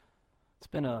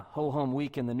Been a ho-hum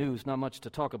week in the news, not much to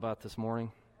talk about this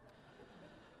morning.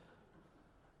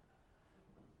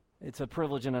 It's a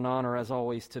privilege and an honor, as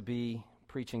always, to be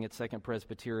preaching at Second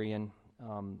Presbyterian.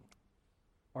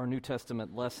 Our New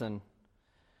Testament lesson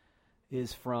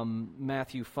is from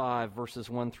Matthew 5, verses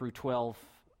 1 through 12.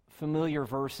 Familiar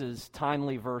verses,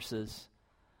 timely verses.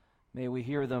 May we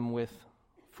hear them with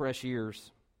fresh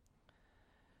ears.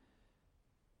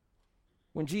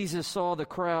 When Jesus saw the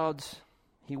crowds,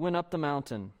 he went up the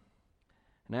mountain,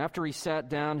 and after he sat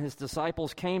down, his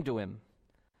disciples came to him.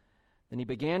 Then he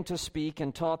began to speak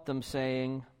and taught them,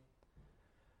 saying,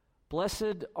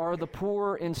 "Blessed are the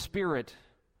poor in spirit,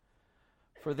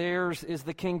 for theirs is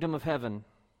the kingdom of heaven.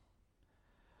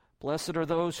 Blessed are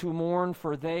those who mourn,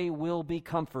 for they will be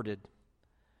comforted.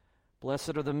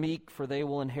 Blessed are the meek, for they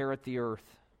will inherit the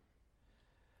earth.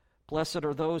 Blessed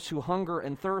are those who hunger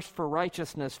and thirst for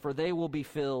righteousness, for they will be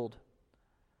filled.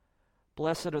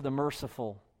 Blessed are the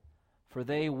merciful, for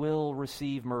they will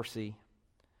receive mercy.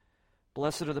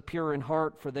 Blessed are the pure in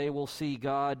heart, for they will see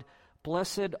God.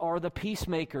 Blessed are the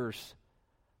peacemakers,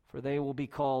 for they will be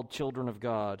called children of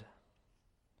God.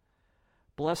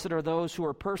 Blessed are those who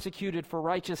are persecuted for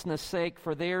righteousness' sake,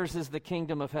 for theirs is the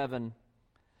kingdom of heaven.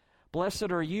 Blessed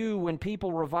are you when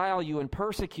people revile you and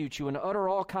persecute you and utter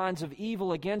all kinds of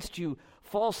evil against you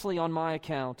falsely on my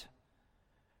account.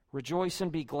 Rejoice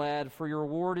and be glad, for your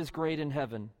reward is great in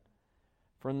heaven.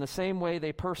 For in the same way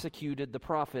they persecuted the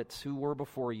prophets who were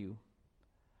before you."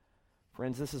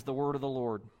 Friends, this is the word of the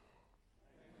Lord.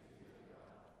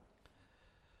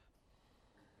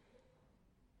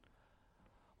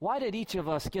 Why did each of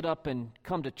us get up and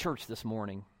come to church this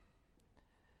morning?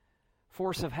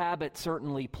 Force of habit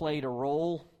certainly played a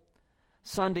role.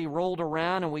 Sunday rolled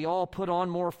around and we all put on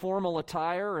more formal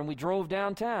attire and we drove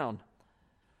downtown.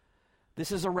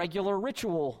 This is a regular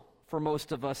ritual for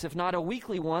most of us. If not a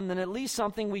weekly one, then at least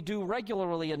something we do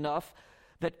regularly enough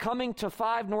that coming to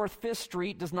 5 North 5th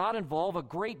Street does not involve a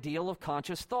great deal of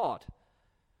conscious thought.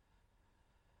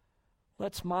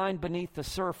 Let's mine beneath the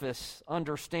surface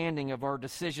understanding of our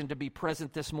decision to be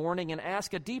present this morning and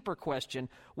ask a deeper question.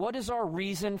 What is our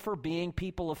reason for being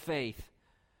people of faith?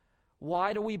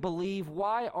 Why do we believe?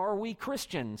 Why are we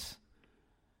Christians?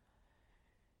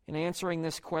 In answering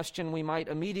this question, we might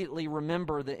immediately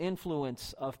remember the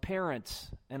influence of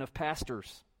parents and of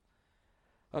pastors,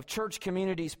 of church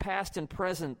communities past and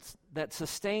present that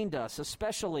sustained us,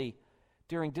 especially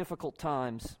during difficult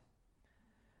times.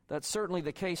 That's certainly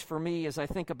the case for me as I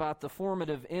think about the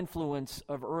formative influence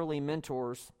of early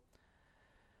mentors.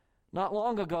 Not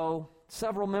long ago,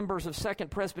 several members of Second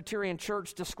Presbyterian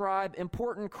Church describe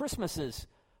important Christmases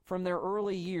from their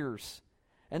early years.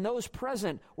 And those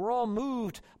present were all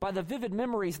moved by the vivid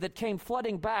memories that came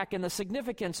flooding back and the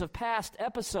significance of past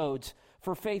episodes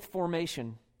for faith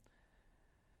formation.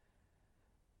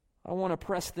 I want to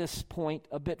press this point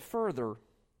a bit further.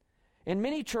 In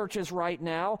many churches right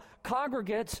now,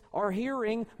 congregants are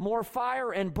hearing more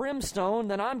fire and brimstone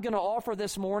than I'm going to offer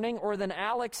this morning or than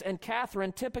Alex and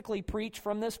Catherine typically preach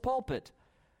from this pulpit.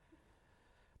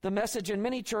 The message in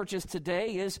many churches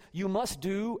today is, you must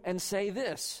do and say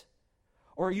this.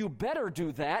 Or you better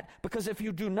do that, because if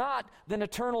you do not, then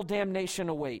eternal damnation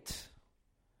awaits.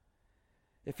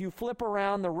 If you flip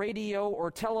around the radio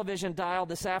or television dial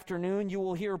this afternoon, you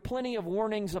will hear plenty of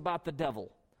warnings about the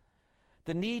devil,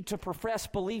 the need to profess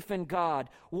belief in God,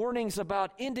 warnings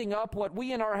about ending up what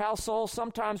we in our household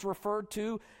sometimes referred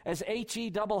to as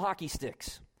HE double hockey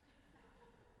sticks.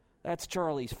 That's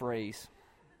Charlie's phrase.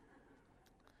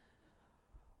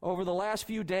 Over the last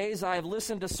few days, I have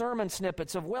listened to sermon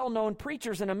snippets of well-known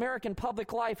preachers in American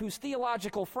public life whose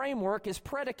theological framework is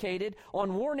predicated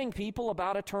on warning people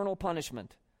about eternal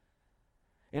punishment.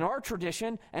 In our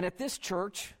tradition, and at this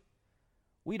church,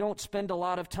 we don't spend a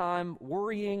lot of time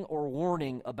worrying or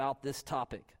warning about this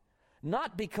topic.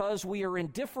 Not because we are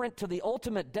indifferent to the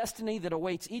ultimate destiny that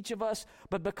awaits each of us,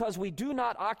 but because we do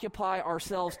not occupy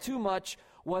ourselves too much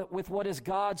with what is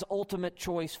God's ultimate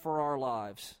choice for our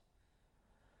lives.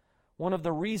 One of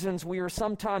the reasons we are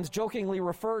sometimes jokingly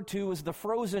referred to as the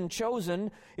frozen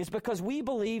chosen is because we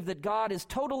believe that God is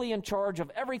totally in charge of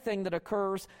everything that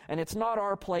occurs, and it's not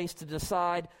our place to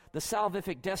decide the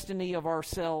salvific destiny of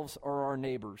ourselves or our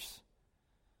neighbors.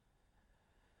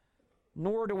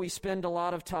 Nor do we spend a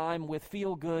lot of time with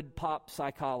feel-good pop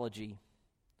psychology.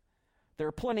 There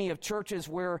are plenty of churches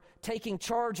where taking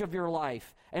charge of your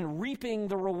life and reaping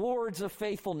the rewards of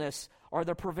faithfulness are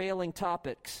the prevailing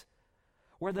topics,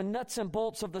 where the nuts and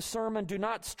bolts of the sermon do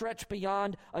not stretch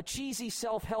beyond a cheesy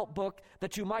self-help book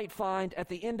that you might find at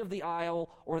the end of the aisle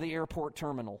or the airport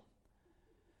terminal.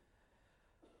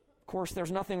 Of course,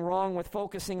 there's nothing wrong with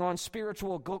focusing on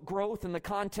spiritual growth in the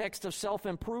context of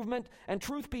self-improvement, and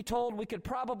truth be told, we could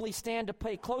probably stand to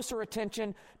pay closer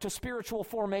attention to spiritual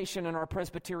formation in our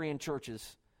Presbyterian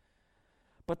churches.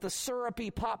 But the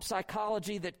syrupy pop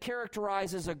psychology that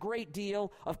characterizes a great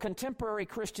deal of contemporary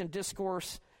Christian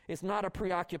discourse is not a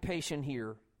preoccupation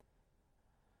here.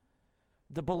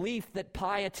 The belief that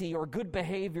piety or good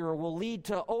behavior will lead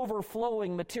to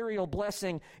overflowing material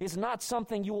blessing is not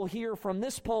something you will hear from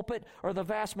this pulpit or the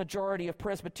vast majority of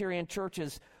Presbyterian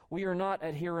churches. We are not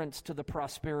adherents to the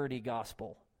prosperity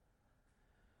gospel.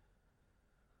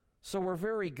 So we're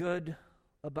very good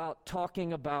about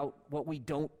talking about what we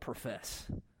don't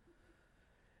profess.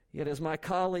 Yet as my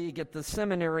colleague at the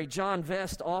seminary, John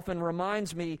Vest, often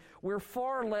reminds me, we're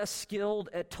far less skilled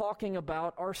at talking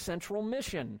about our central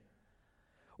mission.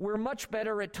 We're much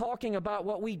better at talking about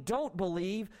what we don't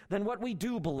believe than what we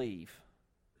do believe.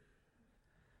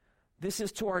 This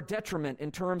is to our detriment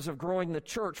in terms of growing the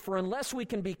church, for unless we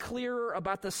can be clearer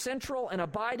about the central and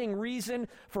abiding reason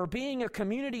for being a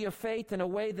community of faith in a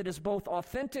way that is both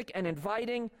authentic and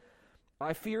inviting,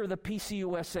 I fear the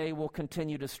PCUSA will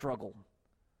continue to struggle.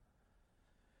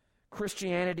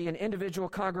 Christianity and individual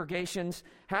congregations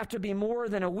have to be more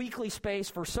than a weekly space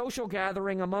for social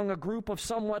gathering among a group of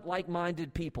somewhat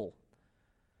like-minded people.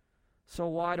 So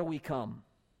why do we come?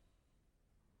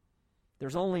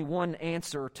 There's only one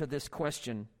answer to this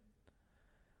question.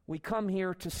 We come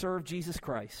here to serve Jesus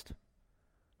Christ,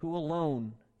 who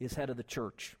alone is head of the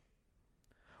church.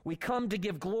 We come to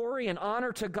give glory and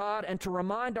honor to God and to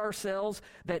remind ourselves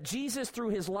that Jesus, through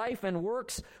his life and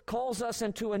works, calls us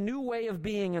into a new way of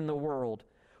being in the world.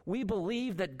 We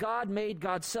believe that God made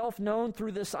God's self known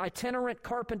through this itinerant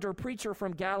carpenter preacher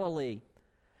from Galilee.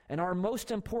 And our most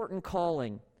important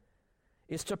calling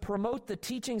is to promote the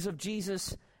teachings of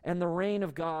Jesus and the reign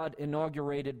of God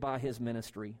inaugurated by his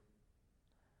ministry.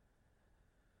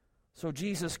 So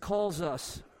Jesus calls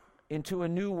us into a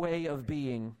new way of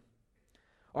being.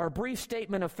 Our brief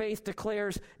statement of faith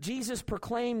declares Jesus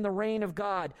proclaimed the reign of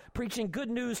God, preaching good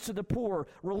news to the poor,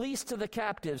 release to the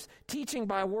captives, teaching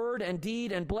by word and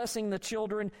deed and blessing the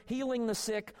children, healing the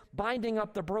sick, binding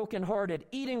up the brokenhearted,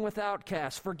 eating with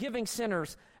outcasts, forgiving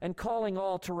sinners, and calling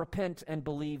all to repent and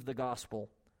believe the gospel.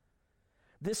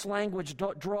 This language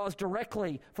draws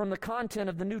directly from the content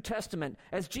of the New Testament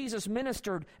as Jesus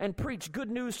ministered and preached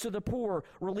good news to the poor,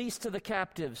 released to the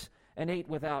captives, and ate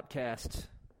with outcasts.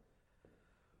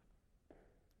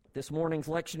 This morning's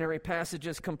lectionary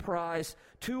passages comprise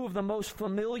two of the most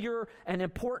familiar and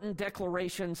important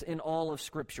declarations in all of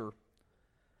Scripture.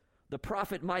 The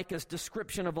prophet Micah's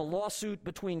description of a lawsuit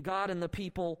between God and the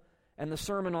people, and the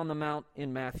Sermon on the Mount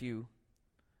in Matthew.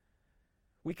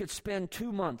 We could spend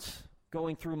 2 months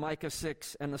going through Micah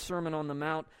 6 and the Sermon on the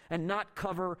Mount and not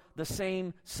cover the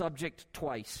same subject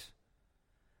twice.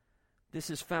 This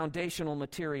is foundational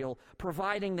material,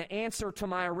 providing the answer to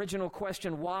my original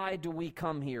question, why do we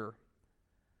come here?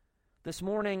 This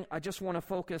morning, I just want to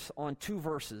focus on 2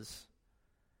 verses.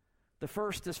 The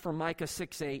first is from Micah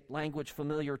 6:8, language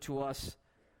familiar to us.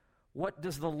 What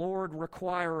does the Lord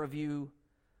require of you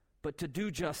but to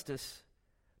do justice,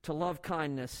 to love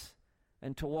kindness,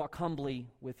 and to walk humbly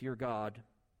with your God?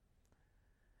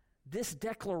 This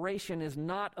declaration is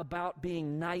not about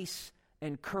being nice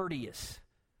and courteous.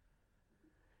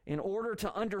 In order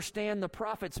to understand the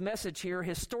prophet's message here,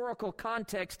 historical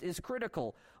context is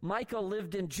critical. Micah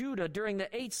lived in Judah during the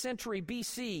 8th century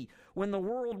BC when the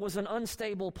world was an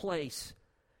unstable place.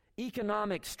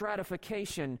 Economic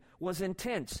stratification was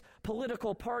intense.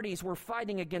 Political parties were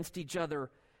fighting against each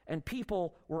other, and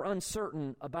people were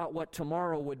uncertain about what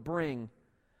tomorrow would bring.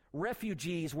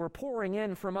 Refugees were pouring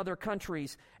in from other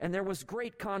countries, and there was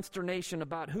great consternation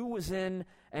about who was in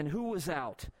and who was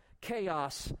out.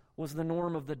 Chaos was the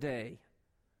norm of the day.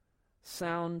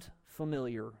 Sound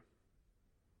familiar?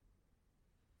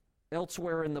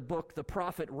 Elsewhere in the book, the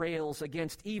prophet rails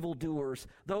against evildoers,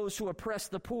 those who oppress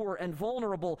the poor and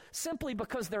vulnerable simply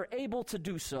because they're able to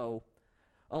do so.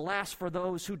 Alas for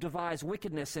those who devise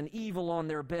wickedness and evil on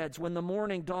their beds. When the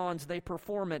morning dawns, they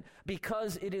perform it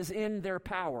because it is in their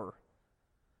power.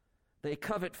 They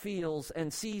covet fields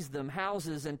and seize them,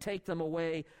 houses and take them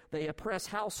away. They oppress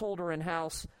householder and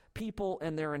house, people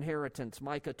and their inheritance.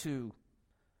 Micah 2.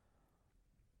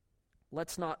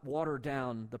 Let's not water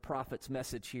down the prophet's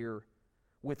message here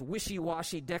with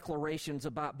wishy-washy declarations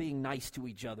about being nice to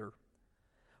each other.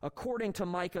 According to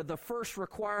Micah, the first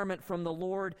requirement from the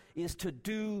Lord is to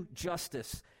do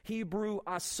justice. Hebrew,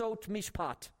 asot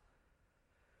mishpat.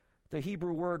 The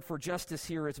Hebrew word for justice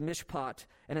here is mishpat,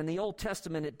 and in the Old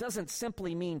Testament it doesn't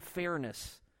simply mean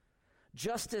fairness.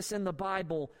 Justice in the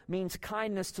Bible means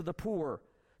kindness to the poor,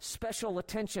 special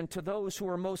attention to those who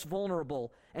are most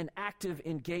vulnerable, and active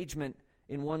engagement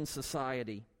in one's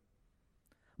society.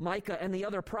 Micah and the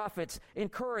other prophets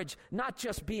encourage not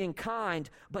just being kind,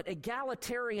 but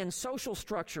egalitarian social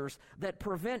structures that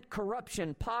prevent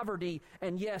corruption, poverty,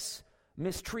 and yes,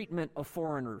 mistreatment of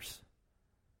foreigners.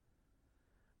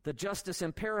 The justice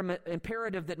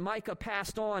imperative that Micah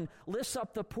passed on lifts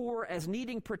up the poor as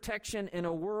needing protection in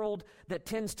a world that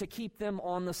tends to keep them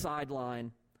on the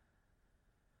sideline.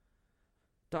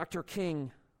 Dr.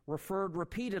 King referred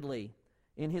repeatedly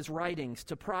in his writings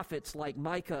to prophets like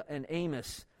Micah and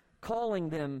Amos, calling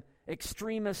them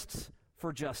extremists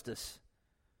for justice.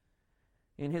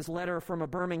 In his letter from a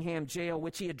Birmingham jail,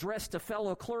 which he addressed to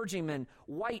fellow clergymen,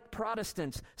 white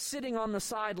Protestants, sitting on the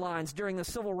sidelines during the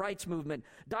civil rights movement,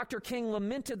 Dr. King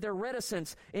lamented their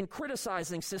reticence in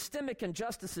criticizing systemic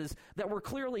injustices that were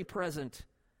clearly present.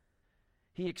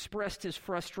 He expressed his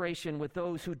frustration with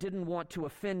those who didn't want to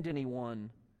offend anyone,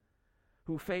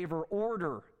 who favor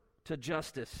order to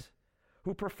justice,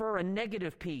 who prefer a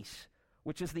negative peace,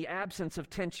 which is the absence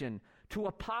of tension, to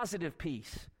a positive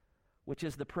peace, which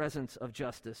is the presence of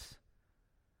justice.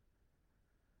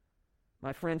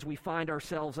 My friends, we find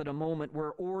ourselves at a moment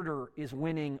where order is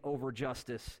winning over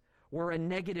justice, where a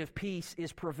negative peace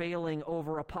is prevailing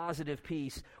over a positive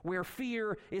peace, where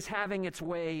fear is having its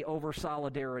way over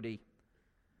solidarity.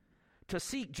 To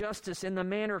seek justice in the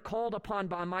manner called upon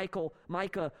by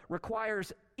Micah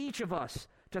requires each of us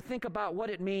to think about what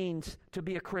it means to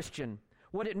be a Christian,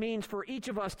 what it means for each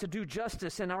of us to do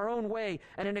justice in our own way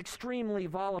at an extremely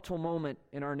volatile moment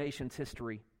in our nation's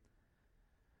history.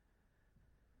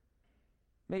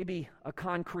 Maybe a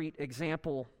concrete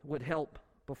example would help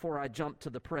before I jump to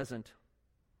the present.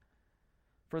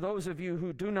 For those of you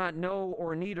who do not know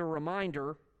or need a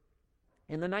reminder,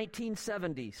 in the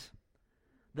 1970s,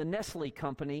 the Nestle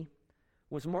company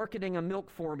was marketing a milk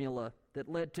formula that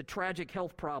led to tragic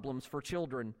health problems for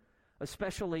children,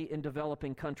 especially in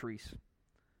developing countries.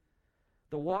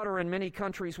 The water in many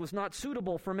countries was not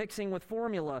suitable for mixing with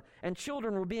formula, and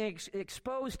children were being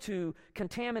exposed to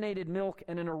contaminated milk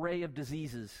and an array of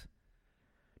diseases.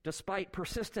 Despite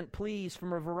persistent pleas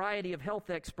from a variety of health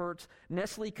experts,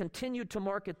 Nestle continued to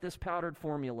market this powdered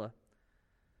formula.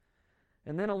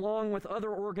 And then, along with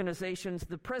other organizations,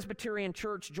 the Presbyterian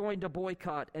Church joined a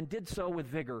boycott and did so with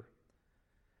vigor.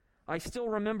 I still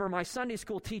remember my Sunday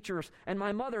school teachers and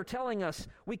my mother telling us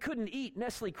we couldn't eat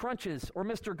Nestle Crunches or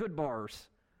Mr. Goodbars.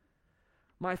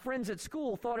 My friends at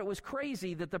school thought it was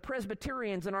crazy that the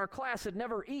Presbyterians in our class had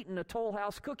never eaten a Toll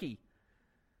House cookie.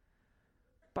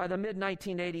 By the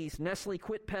mid-1980s, Nestle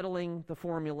quit peddling the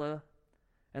formula,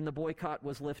 and the boycott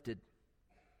was lifted.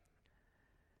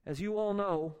 As you all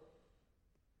know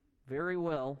very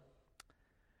well,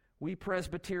 we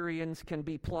Presbyterians can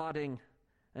be plodding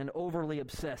and overly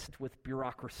obsessed with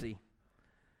bureaucracy.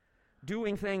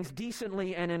 Doing things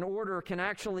decently and in order can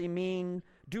actually mean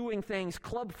doing things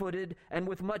club-footed and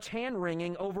with much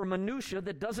hand-wringing over minutia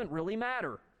that doesn't really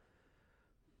matter.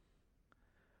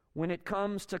 When it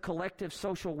comes to collective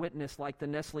social witness like the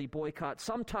Nestle boycott,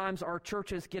 sometimes our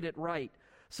churches get it right.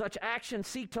 Such actions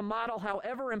seek to model,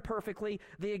 however imperfectly,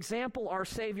 the example our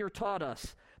Savior taught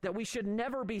us, that we should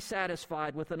never be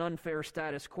satisfied with an unfair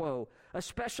status quo,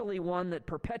 especially one that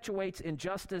perpetuates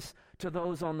injustice to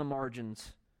those on the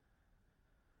margins.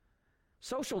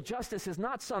 Social justice is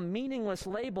not some meaningless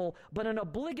label, but an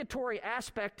obligatory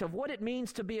aspect of what it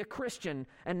means to be a Christian,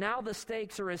 and now the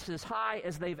stakes are as high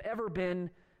as they've ever been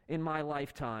in my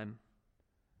lifetime.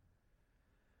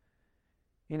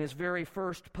 In his very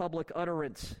first public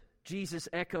utterance, Jesus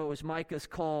echoes Micah's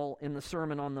call in the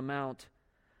Sermon on the Mount.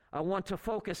 I want to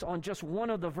focus on just one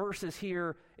of the verses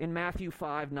here in Matthew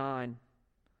 5:9.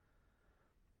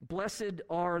 Blessed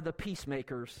are the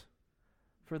peacemakers,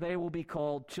 for they will be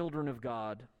called children of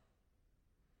God.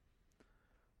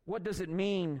 What does it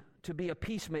mean to be a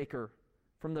peacemaker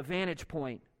from the vantage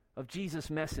point of Jesus'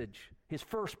 message, his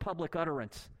first public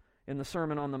utterance in the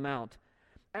Sermon on the Mount?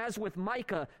 As with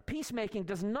Micah, peacemaking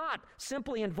does not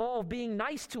simply involve being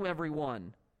nice to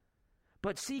everyone,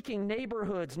 but seeking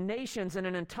neighborhoods, nations, and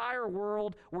an entire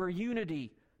world where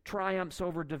unity triumphs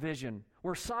over division,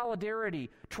 where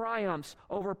solidarity triumphs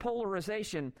over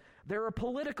polarization. There are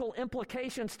political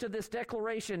implications to this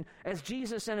declaration as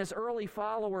Jesus and his early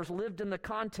followers lived in the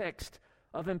context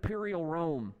of imperial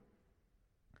Rome.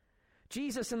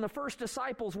 Jesus and the first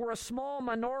disciples were a small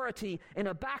minority in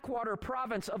a backwater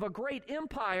province of a great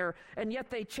empire, and yet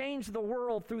they changed the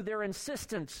world through their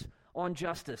insistence on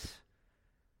justice.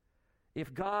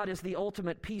 If God is the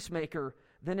ultimate peacemaker,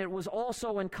 then it was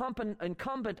also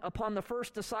incumbent upon the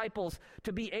first disciples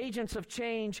to be agents of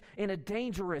change in a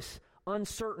dangerous,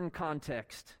 uncertain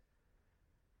context.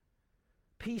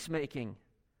 Peacemaking,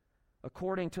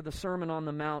 according to the Sermon on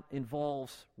the Mount,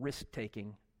 involves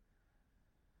risk-taking.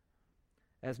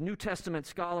 As New Testament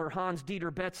scholar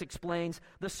Hans-Dieter Betz explains,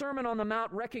 the Sermon on the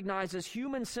Mount recognizes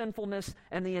human sinfulness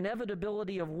and the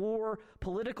inevitability of war,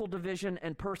 political division,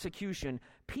 and persecution.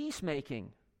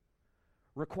 Peacemaking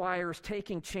requires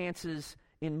taking chances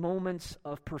in moments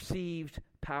of perceived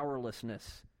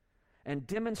powerlessness and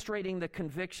demonstrating the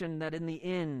conviction that in the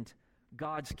end,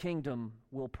 God's kingdom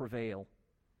will prevail.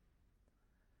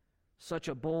 Such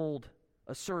a bold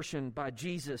assertion by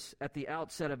Jesus at the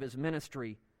outset of his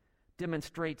ministry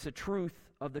demonstrates a truth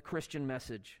of the Christian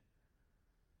message.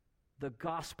 The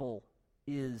gospel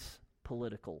is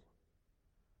political.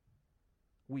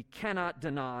 We cannot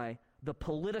deny the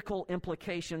political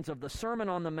implications of the Sermon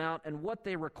on the Mount and what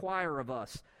they require of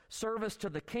us. Service to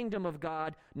the kingdom of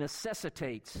God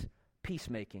necessitates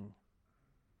peacemaking.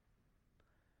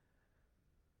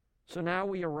 So now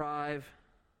we arrive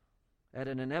at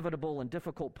an inevitable and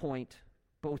difficult point,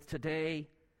 both today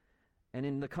and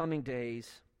in the coming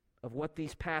days, of what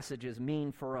these passages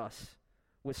mean for us,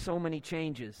 with so many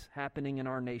changes happening in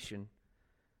our nation,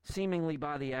 seemingly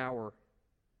by the hour.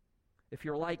 If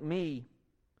you're like me,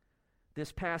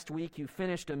 this past week you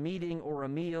finished a meeting or a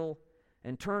meal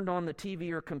and turned on the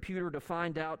TV or computer to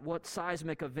find out what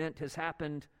seismic event has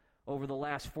happened over the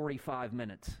last 45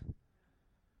 minutes.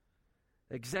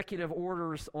 Executive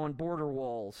orders on border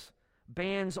walls,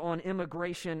 bans on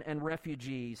immigration and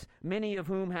refugees, many of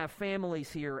whom have families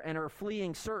here and are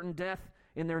fleeing certain death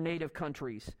in their native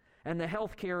countries, and the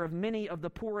health care of many of the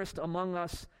poorest among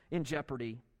us in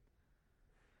jeopardy.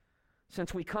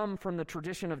 Since we come from the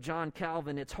tradition of John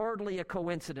Calvin, it's hardly a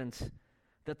coincidence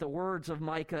that the words of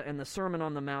Micah and the Sermon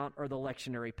on the Mount are the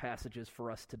lectionary passages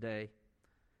for us today.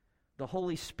 The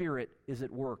Holy Spirit is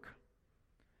at work.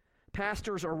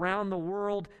 Pastors around the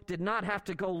world did not have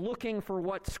to go looking for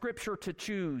what Scripture to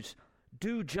choose.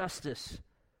 Do justice.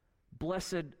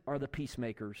 Blessed are the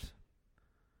peacemakers.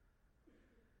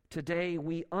 Today,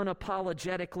 we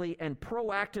unapologetically and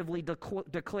proactively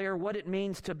declare what it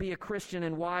means to be a Christian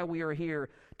and why we are here,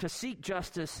 to seek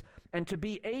justice and to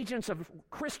be agents of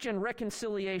Christian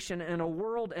reconciliation in a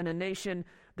world and a nation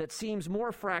that seems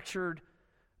more fractured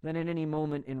than at any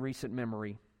moment in recent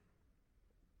memory.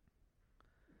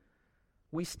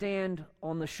 We stand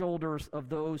on the shoulders of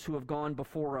those who have gone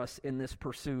before us in this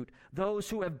pursuit, those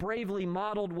who have bravely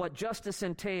modeled what justice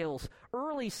entails,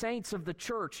 early saints of the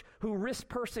church who risked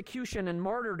persecution and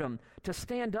martyrdom to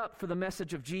stand up for the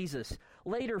message of Jesus,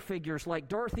 later figures like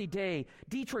Dorothy Day,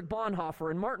 Dietrich Bonhoeffer,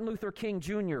 and Martin Luther King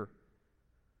Jr.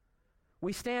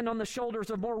 We stand on the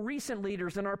shoulders of more recent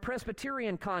leaders in our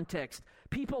Presbyterian context,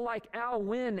 people like Al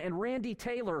Wynn and Randy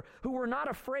Taylor, who were not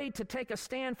afraid to take a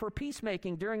stand for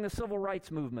peacemaking during the Civil Rights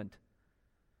Movement.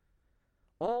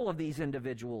 All of these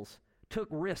individuals took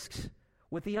risks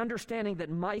with the understanding that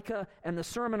Micah and the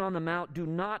Sermon on the Mount do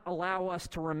not allow us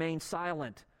to remain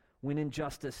silent when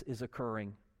injustice is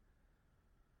occurring.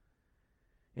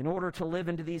 In order to live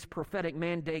into these prophetic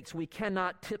mandates, we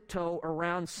cannot tiptoe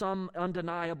around some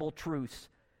undeniable truths.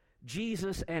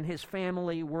 Jesus and his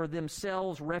family were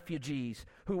themselves refugees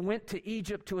who went to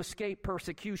Egypt to escape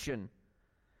persecution.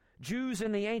 Jews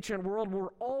in the ancient world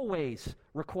were always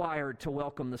required to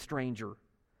welcome the stranger,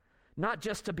 not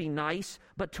just to be nice,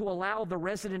 but to allow the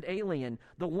resident alien,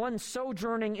 the one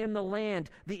sojourning in the land,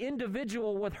 the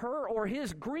individual with her or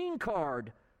his green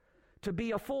card, to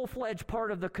be a full-fledged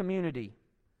part of the community.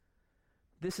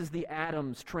 This is the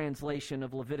Adams translation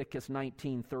of Leviticus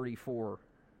 19:34.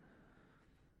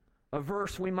 A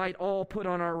verse we might all put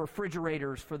on our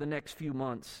refrigerators for the next few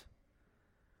months.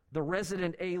 The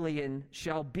resident alien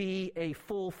shall be a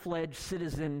full-fledged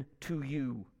citizen to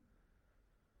you.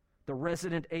 The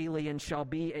resident alien shall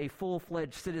be a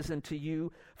full-fledged citizen to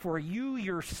you, for you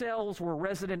yourselves were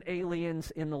resident aliens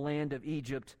in the land of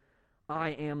Egypt. I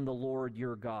am the Lord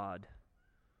your God.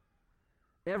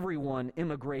 Everyone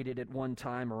immigrated at one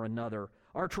time or another.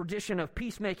 Our tradition of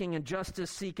peacemaking and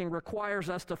justice-seeking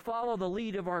requires us to follow the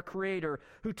lead of our Creator,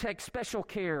 who takes special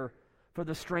care for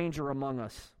the stranger among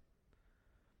us.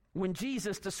 When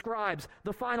Jesus describes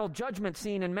the final judgment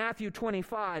scene in Matthew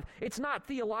 25, it's not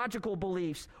theological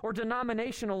beliefs or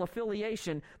denominational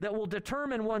affiliation that will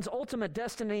determine one's ultimate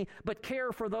destiny, but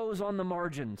care for those on the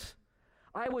margins.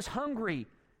 I was hungry,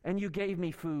 and you gave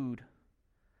me food.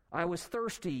 I was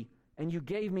thirsty, and you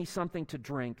gave me something to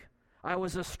drink. I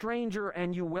was a stranger,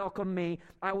 and you welcomed me.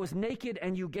 I was naked,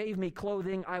 and you gave me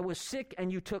clothing. I was sick,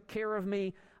 and you took care of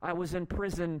me. I was in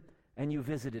prison, and you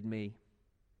visited me.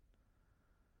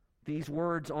 These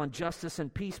words on justice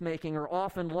and peacemaking are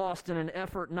often lost in an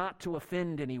effort not to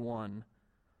offend anyone.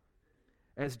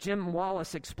 As Jim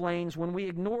Wallace explains, when we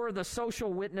ignore the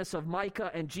social witness of Micah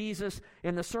and Jesus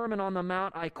in the Sermon on the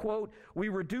Mount, I quote, "We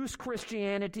reduce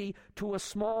Christianity to a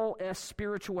small s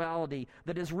spirituality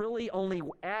that is really only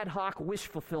ad hoc wish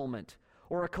fulfillment,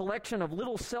 or a collection of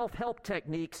little self-help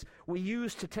techniques we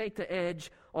use to take the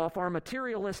edge off our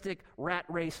materialistic rat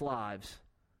race lives."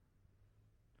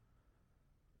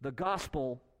 The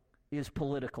gospel is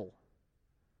political.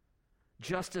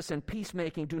 Justice and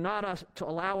peacemaking do not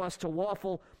allow us to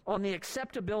waffle on the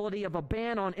acceptability of a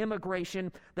ban on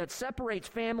immigration that separates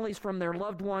families from their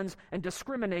loved ones and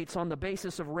discriminates on the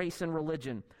basis of race and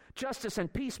religion. Justice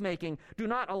and peacemaking do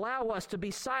not allow us to be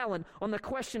silent on the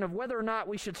question of whether or not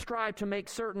we should strive to make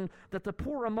certain that the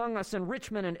poor among us in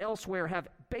Richmond and elsewhere have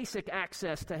basic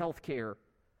access to health care.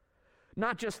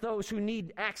 Not just those who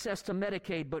need access to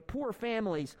Medicaid, but poor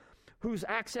families whose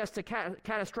access to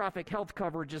catastrophic health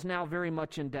coverage is now very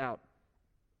much in doubt.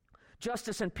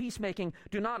 Justice and peacemaking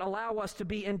do not allow us to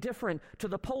be indifferent to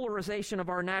the polarization of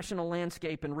our national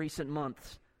landscape in recent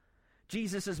months.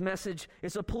 Jesus' message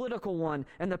is a political one,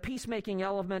 and the peacemaking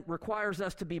element requires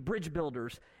us to be bridge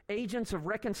builders, agents of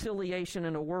reconciliation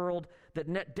in a world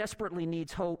that desperately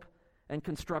needs hope and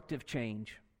constructive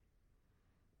change.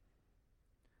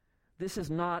 This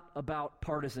is not about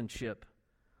partisanship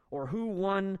or who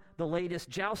won the latest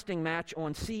jousting match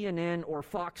on CNN or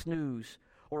Fox News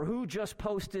or who just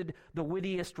posted the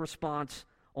wittiest response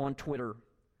on Twitter.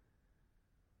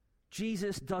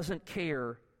 Jesus doesn't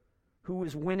care who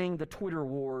is winning the Twitter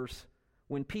wars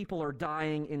when people are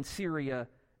dying in Syria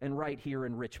and right here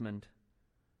in Richmond.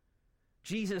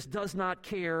 Jesus does not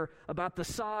care about the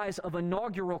size of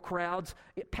inaugural crowds,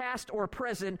 past or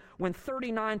present, when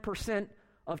 39%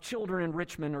 of children in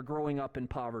Richmond are growing up in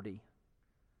poverty.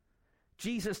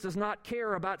 Jesus does not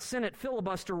care about Senate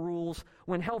filibuster rules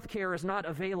when health care is not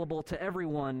available to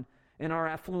everyone in our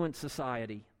affluent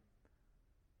society.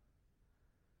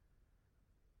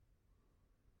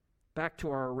 Back to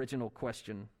our original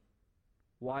question,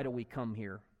 why do we come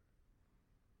here?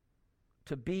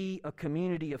 To be a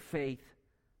community of faith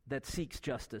that seeks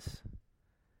justice.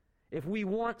 If we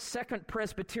want Second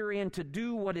Presbyterian to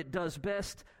do what it does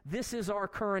best, this is our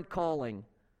current calling.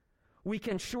 We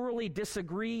can surely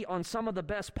disagree on some of the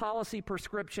best policy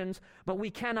prescriptions, but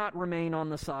we cannot remain on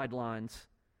the sidelines.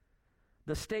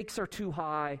 The stakes are too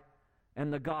high,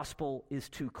 and the gospel is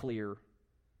too clear.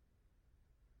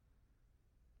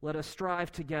 Let us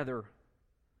strive together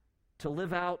to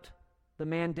live out the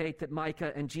mandate that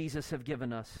Micah and Jesus have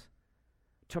given us,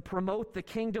 to promote the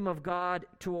kingdom of God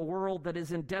to a world that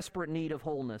is in desperate need of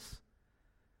wholeness.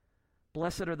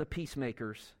 Blessed are the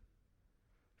peacemakers,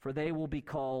 for they will be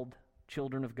called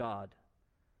children of God.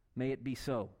 May it be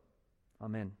so.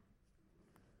 Amen.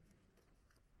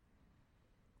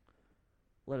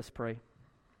 Let us pray.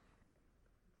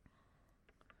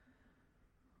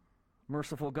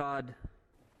 Merciful God,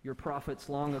 your prophets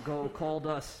long ago called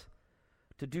us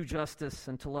to do justice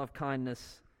and to love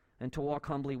kindness and to walk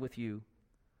humbly with you.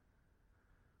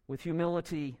 With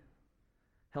humility,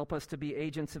 help us to be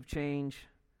agents of change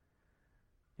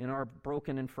in our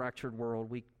broken and fractured world.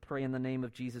 We pray in the name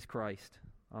of Jesus Christ.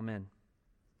 Amen.